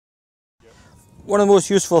One of the most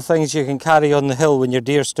useful things you can carry on the hill when you're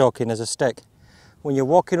deer stalking is a stick. When you're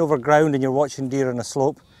walking over ground and you're watching deer on a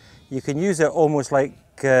slope, you can use it almost like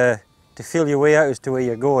to feel your way out as to where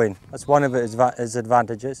you're going. That's one of its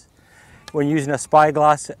advantages. When using a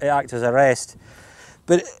spyglass, it acts as a rest.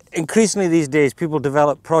 But increasingly these days, people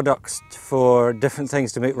develop products for different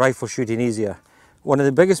things to make rifle shooting easier. One of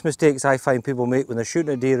the biggest mistakes I find people make when they're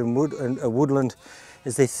shooting a deer in a woodland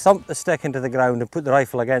is they thump the stick into the ground and put the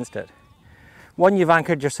rifle against it. One, you've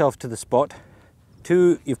anchored yourself to the spot.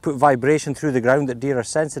 Two, you've put vibration through the ground that deer are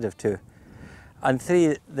sensitive to. And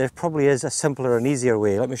three, there probably is a simpler and easier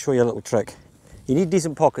way. Let me show you a little trick. You need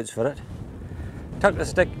decent pockets for it. Tuck the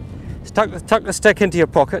stick into your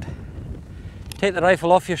pocket. Take the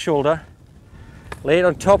rifle off your shoulder. Lay it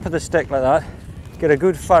on top of the stick like that. Get a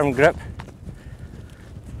good firm grip.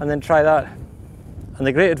 And then try that. And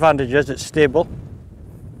the great advantage is it's stable.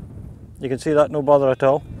 You can see that, no bother at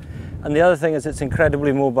all. And the other thing is it's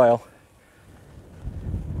incredibly mobile.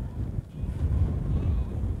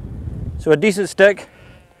 So a decent stick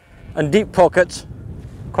and deep pockets,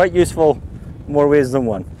 quite useful in more ways than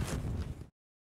one.